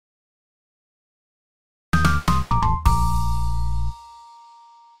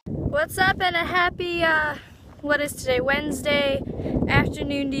What's up, and a happy, what is today, Wednesday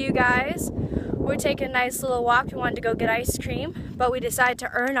afternoon to you guys. We're taking a nice little walk. We wanted to go get ice cream, but we decided to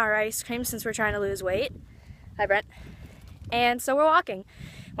earn our ice cream since we're trying to lose weight. Hi, Brent. And so we're walking.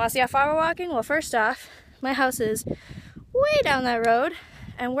 Want to see how far we're walking? Well, first off, my house is way down that road,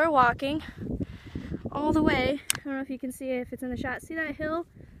 and we're walking all the way. I don't know if you can see it, if it's in the shot. See that hill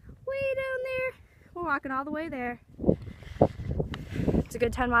way down there? We're walking all the way there. It's a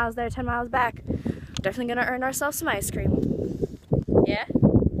good 10 miles there, 10 miles back. Definitely gonna earn ourselves some ice cream. Yeah?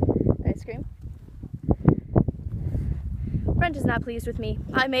 Ice cream? Brent is not pleased with me.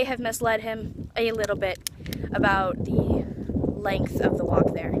 I may have misled him a little bit about the length of the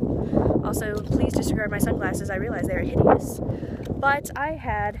walk there. Also, please disregard my sunglasses. I realize they are hideous. But I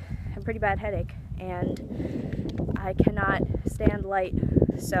had a pretty bad headache, and I cannot stand light,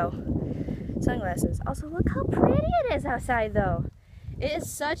 so sunglasses. Also, look how pretty it is outside, though. It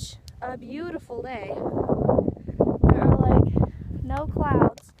is such a beautiful day. There are like no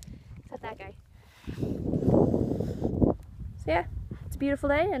clouds, except that guy. So yeah, it's a beautiful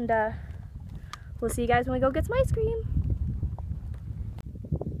day, and we'll see you guys when we go get some ice cream.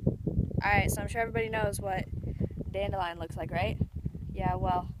 Alright, so I'm sure everybody knows what dandelion looks like, right? Yeah,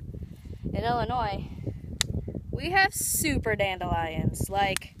 well, in Illinois, we have super dandelions.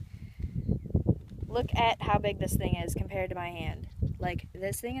 Like, look at how big this thing is compared to my hand. Like,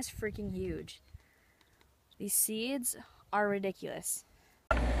 this thing is freaking huge. These seeds are ridiculous.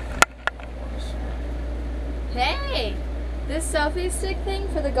 Hey! This selfie stick thing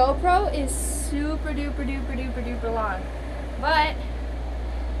for the GoPro is super duper duper duper duper long. But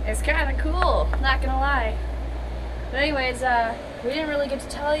it's kind of cool, not gonna lie. But anyways, we didn't really get to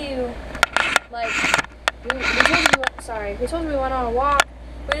tell you, like, we told you we went on a walk.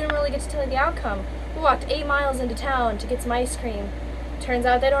 We didn't really get to tell you the outcome. We walked 8 miles into town to get some ice cream. Turns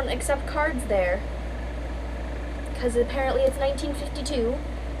out they don't accept cards there, because apparently it's 1952.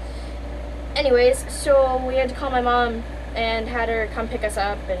 Anyways, so we had to call my mom and had her come pick us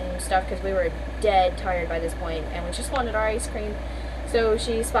up and stuff, because we were dead tired by this point, and we just wanted our ice cream. So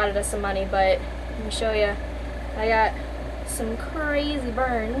she spotted us some money, but let me show you. I got some crazy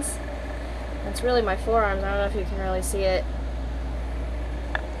burns. It's really my forearms. I don't know if you can really see it.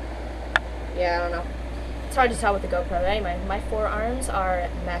 Yeah, I don't know. It's hard to tell with the GoPro. But anyway, my forearms are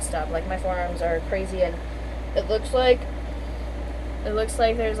messed up. Like, my forearms are crazy, and it looks like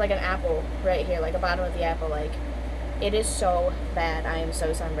there's like an apple right here, like a bottom of the apple. Like, it is so bad. I am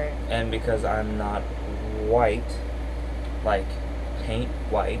so sunburned. And because I'm not white, like paint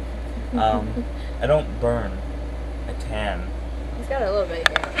white, I don't burn. I tan. He's got a little bit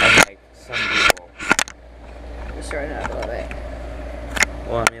here. Unlike some people. Just shorten it up a little bit.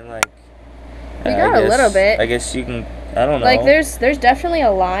 Well, I mean, like, We got a little bit. I guess you can, I don't know. Like, there's definitely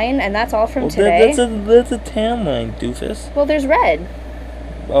a line, and that's all from today. That's a tan line, doofus. Well, there's red.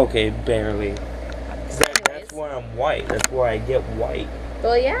 Okay, barely. That's why I'm white. That's why I get white.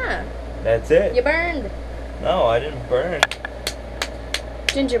 Well, yeah. That's it. You burned. No, I didn't burn.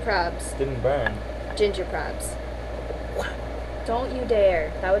 Ginger probs. Didn't burn. Ginger probs. Don't you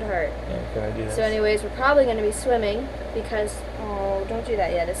dare. That would hurt. Yeah, can I do this? So anyways, we're probably going to be swimming because, oh, don't do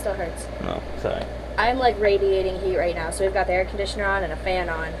that yet. It still hurts. No, sorry. I'm like radiating heat right now, so we've got the air conditioner on and a fan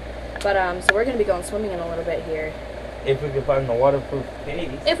on. But, so we're going to be going swimming in a little bit here. If we can find the waterproof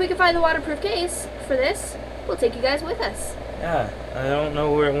case. If we can find the waterproof case for this, we'll take you guys with us. Yeah, I don't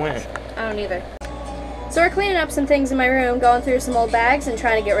know where it went. I don't either. So we're cleaning up some things in my room, going through some old bags and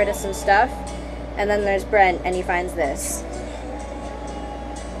trying to get rid of some stuff. And then there's Brent, and he finds this.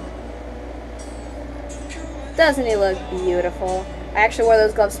 Doesn't he look beautiful? I actually wore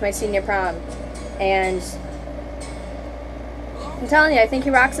those gloves to my senior prom, and I'm telling you, I think he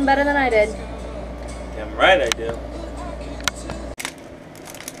rocks them better than I did. Damn right I do.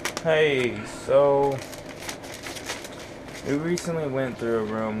 Hey, so we recently went through a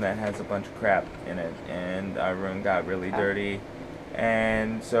room that has a bunch of crap in it, and our room got really dirty,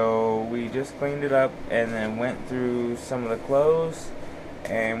 and so we just cleaned it up and then went through some of the clothes,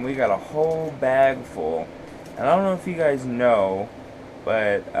 and we got a whole bag full. And I don't know if you guys know,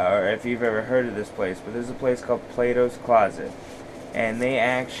 but or if you've ever heard of this place, but there's a place called Plato's Closet, and they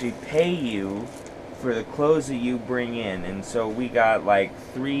actually pay you for the clothes that you bring in. And so we got like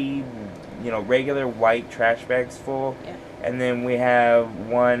 3, regular white trash bags full, yeah. And then we have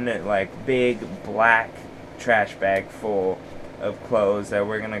one like big black trash bag full of clothes that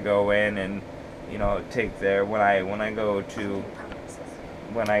we're gonna go in and take there when I go to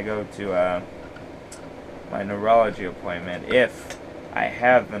my neurology appointment, if I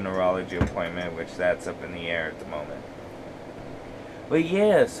have the neurology appointment, which that's up in the air at the moment. But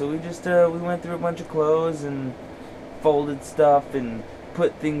yeah, so we just we went through a bunch of clothes and folded stuff and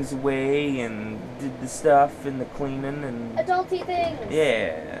put things away and did the stuff and the cleaning and Adulty things.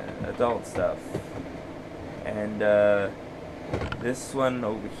 yeah, adult stuff. And this one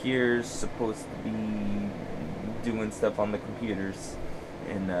over here is supposed to be doing stuff on the computers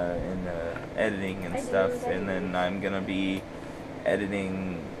in editing and stuff, and then I'm gonna be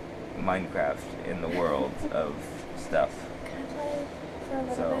editing Minecraft in the world of stuff. Can I play for a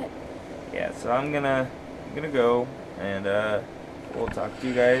little So bit? yeah, so I'm gonna go, and we'll talk to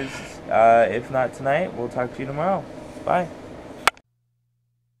you guys. If not tonight, we'll talk to you tomorrow. Bye.